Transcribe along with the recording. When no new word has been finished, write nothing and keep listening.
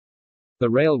The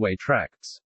railway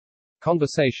tracts.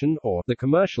 Conversation, or the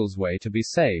commercial's way to be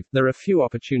saved. There are few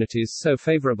opportunities so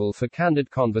favorable for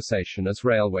candid conversation as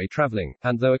railway traveling,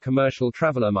 and though a commercial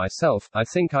traveler myself, I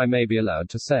think I may be allowed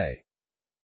to say,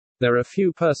 there are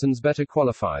few persons better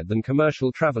qualified than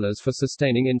commercial travelers for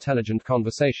sustaining intelligent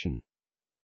conversation.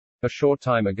 A short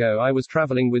time ago I was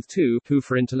traveling with two, who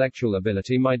for intellectual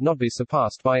ability might not be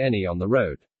surpassed by any on the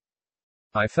road.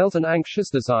 I felt an anxious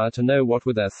desire to know what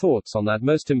were their thoughts on that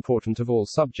most important of all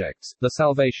subjects, the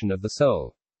salvation of the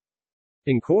soul.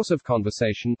 In course of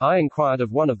conversation, I inquired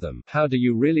of one of them, "How do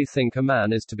you really think a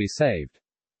man is to be saved?"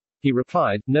 He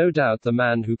replied, "No doubt the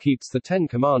man who keeps the 10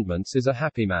 Commandments is a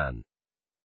happy man.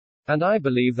 And I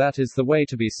believe that is the way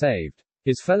to be saved."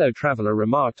 His fellow traveler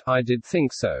remarked, "I did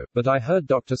think so, but I heard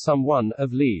Dr. Someone,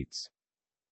 of Leeds,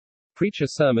 preach a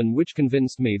sermon which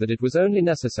convinced me that it was only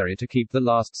necessary to keep the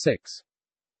last 6.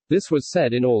 This was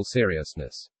said in all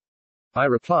seriousness. I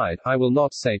replied, "I will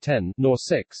not say 10, nor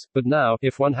 6, but now,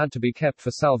 if one had to be kept for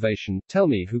salvation, tell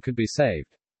me who could be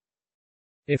saved.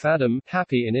 If Adam,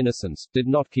 happy in innocence, did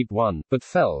not keep 1, but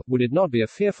fell, would it not be a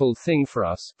fearful thing for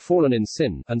us, fallen in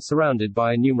sin, and surrounded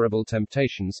by innumerable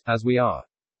temptations, as we are,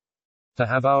 to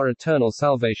have our eternal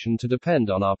salvation to depend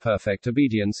on our perfect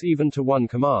obedience even to 1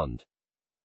 command?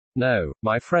 No,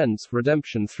 my friends,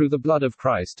 redemption through the blood of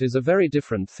Christ is a very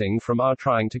different thing from our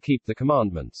trying to keep the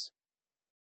commandments.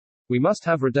 We must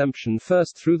have redemption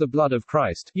first through the blood of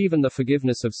Christ, even the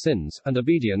forgiveness of sins, and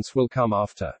obedience will come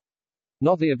after.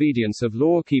 Not the obedience of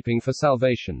law-keeping for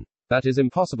salvation. That is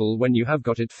impossible when you have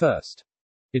got it first.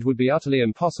 It would be utterly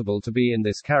impossible to be in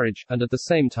this carriage, and at the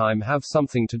same time have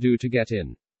something to do to get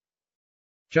in.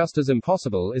 Just as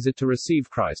impossible is it to receive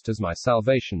Christ as my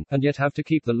salvation, and yet have to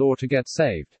keep the law to get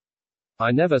saved.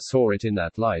 I never saw it in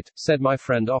that light, said my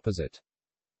friend opposite.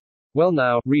 Well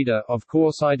now, reader, of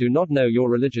course I do not know your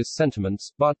religious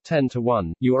sentiments, but, 10 to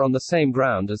 1, you are on the same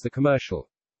ground as the commercial.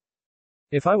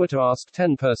 If I were to ask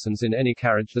 10 persons in any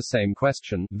carriage the same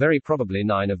question, very probably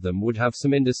 9 of them would have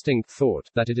some indistinct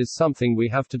thought, that it is something we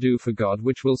have to do for God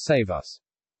which will save us.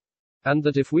 And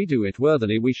that if we do it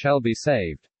worthily we shall be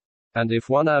saved. And if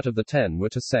 1 out of the 10 were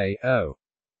to say, "Oh,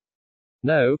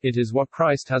 no, it is what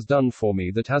Christ has done for me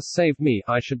that has saved me,"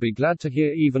 I should be glad to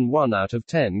hear even 1 out of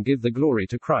 10 give the glory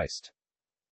to Christ.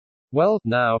 Well,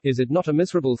 now, is it not a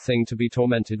miserable thing to be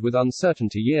tormented with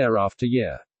uncertainty year after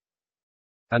year?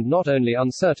 And not only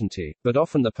uncertainty, but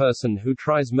often the person who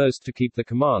tries most to keep the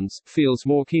commands, feels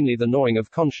more keenly the gnawing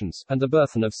of conscience, and the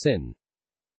burthen of sin.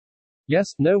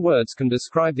 Yes, no words can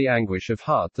describe the anguish of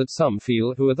heart that some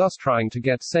feel who are thus trying to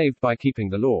get saved by keeping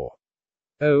the law.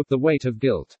 Oh, the weight of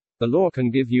guilt. The law can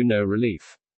give you no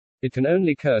relief. It can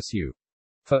only curse you.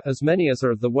 For, as many as are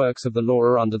of the works of the law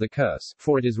are under the curse,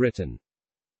 for it is written,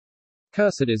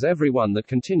 "Cursed is every one that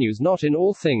continues not in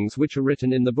all things which are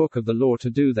written in the book of the law to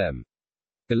do them."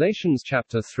 Galatians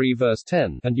chapter 3 verse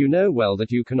 10, and you know well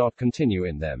that you cannot continue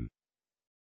in them.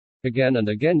 Again and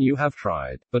again you have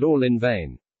tried, but all in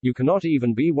vain. You cannot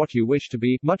even be what you wish to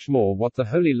be, much more what the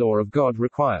holy law of God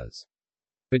requires.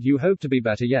 But you hope to be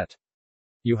better yet.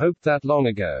 You hoped that long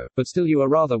ago, but still you are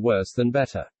rather worse than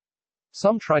better.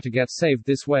 Some try to get saved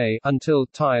this way, until,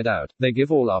 tired out, they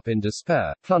give all up in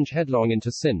despair, plunge headlong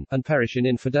into sin, and perish in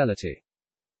infidelity.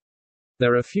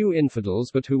 There are few infidels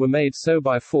but who were made so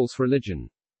by false religion.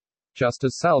 Just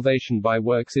as salvation by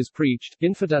works is preached,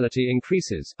 infidelity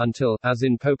increases, until, as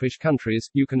in popish countries,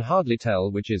 you can hardly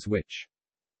tell which is which.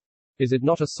 Is it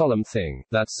not a solemn thing,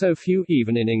 that so few,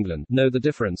 even in England, know the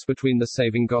difference between the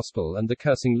saving gospel and the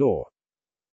cursing law?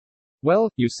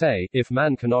 Well, you say, if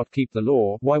man cannot keep the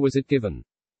law, why was it given?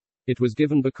 It was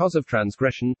given because of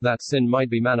transgression, that sin might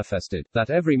be manifested, that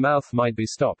every mouth might be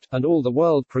stopped, and all the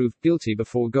world proved guilty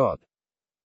before God.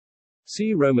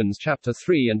 See Romans chapter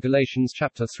 3 and Galatians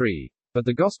chapter 3. But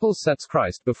the gospel sets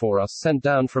Christ before us, sent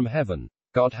down from heaven.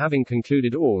 God having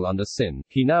concluded all under sin,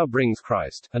 he now brings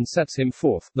Christ, and sets him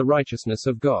forth, the righteousness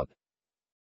of God.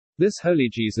 This holy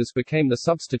Jesus became the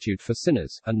substitute for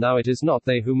sinners, and now it is not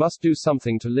they who must do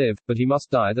something to live, but he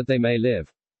must die that they may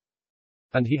live.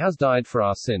 And he has died for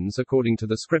our sins according to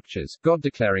the Scriptures, God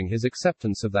declaring his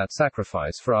acceptance of that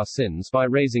sacrifice for our sins by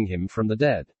raising him from the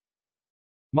dead.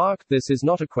 Mark, this is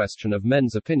not a question of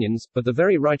men's opinions, but the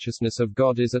very righteousness of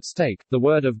God is at stake. The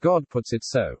word of God puts it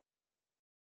so.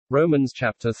 Romans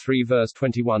chapter 3 verse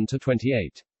 21 to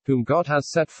 28. Whom God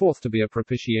has set forth to be a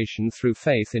propitiation through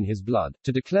faith in his blood,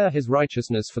 to declare his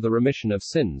righteousness for the remission of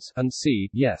sins, and see,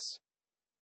 yes,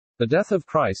 the death of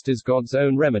Christ is God's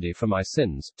own remedy for my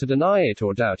sins. To deny it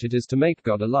or doubt it is to make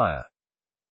God a liar.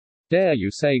 Dare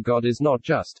you say God is not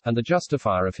just, and the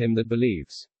justifier of him that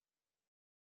believes?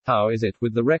 How is it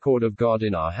with the record of God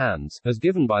in our hands, as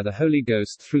given by the Holy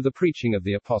Ghost through the preaching of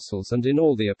the apostles and in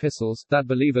all the epistles, that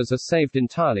believers are saved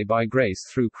entirely by grace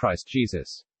through Christ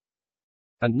Jesus?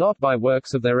 And not by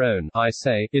works of their own, I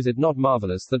say, is it not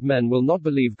marvelous that men will not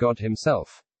believe God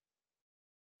himself?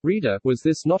 Reader, was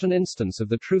this not an instance of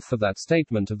the truth of that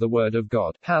statement of the Word of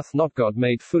God, hath not God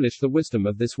made foolish the wisdom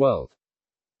of this world?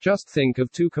 Just think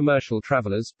of two commercial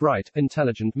travelers, bright,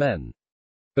 intelligent men,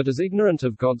 but as ignorant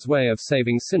of God's way of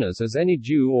saving sinners as any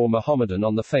Jew or Mohammedan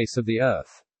on the face of the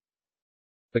earth.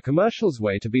 The commercial's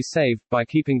way to be saved, by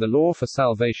keeping the law for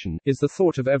salvation, is the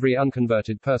thought of every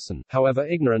unconverted person, however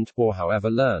ignorant, or however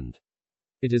learned.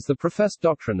 It is the professed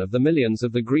doctrine of the millions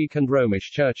of the Greek and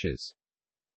Romish churches.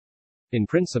 In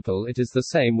principle it is the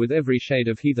same with every shade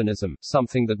of heathenism,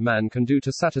 something that man can do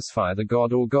to satisfy the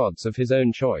god or gods of his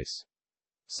own choice.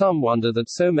 Some wonder that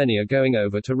so many are going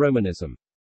over to Romanism.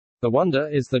 The wonder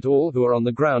is that all who are on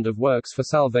the ground of works for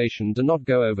salvation do not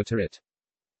go over to it.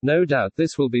 No doubt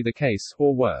this will be the case,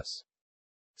 or worse.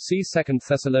 See 2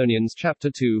 Thessalonians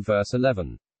chapter 2 verse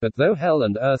 11. But though hell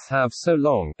and earth have so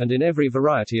long, and in every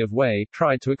variety of way,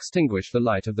 tried to extinguish the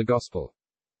light of the gospel,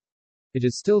 it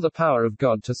is still the power of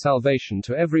God to salvation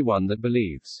to every one that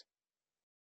believes.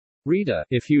 Reader,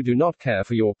 if you do not care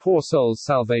for your poor soul's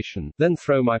salvation, then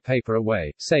throw my paper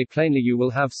away, say plainly you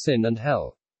will have sin and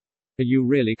hell. Are you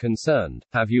really concerned?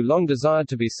 Have you long desired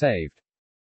to be saved?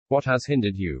 What has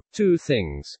hindered you? Two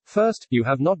things. First, you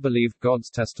have not believed God's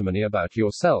testimony about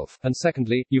yourself, and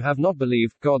secondly, you have not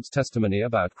believed God's testimony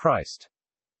about Christ.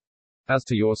 As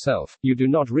to yourself, you do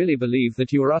not really believe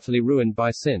that you are utterly ruined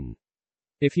by sin.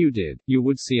 If you did, you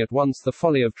would see at once the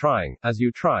folly of trying, as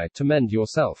you try, to mend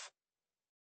yourself.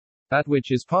 That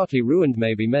which is partly ruined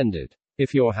may be mended.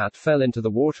 If your hat fell into the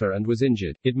water and was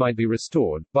injured, it might be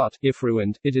restored, but, if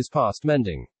ruined, it is past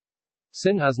mending.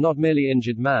 Sin has not merely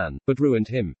injured man, but ruined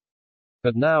him.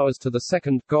 But now as to the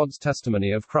second, God's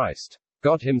testimony of Christ.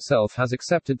 God himself has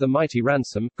accepted the mighty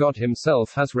ransom, God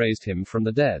himself has raised him from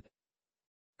the dead.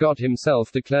 God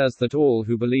himself declares that all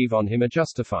who believe on him are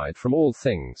justified from all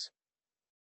things.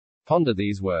 Ponder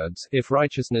these words: if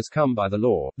righteousness come by the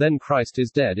law, then Christ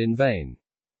is dead in vain.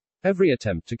 Every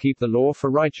attempt to keep the law for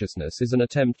righteousness is an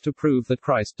attempt to prove that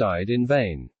Christ died in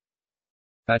vain.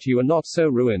 That you are not so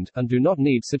ruined, and do not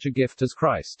need such a gift as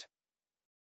Christ.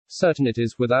 Certain it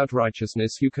is, without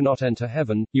righteousness you cannot enter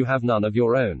heaven, you have none of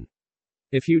your own.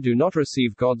 If you do not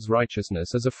receive God's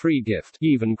righteousness as a free gift,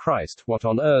 even Christ, what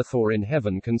on earth or in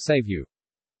heaven can save you?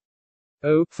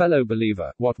 O, fellow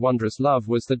believer, what wondrous love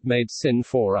was that made sin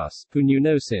for us, who knew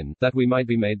no sin, that we might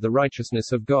be made the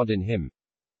righteousness of God in him.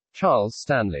 Charles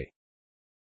Stanley.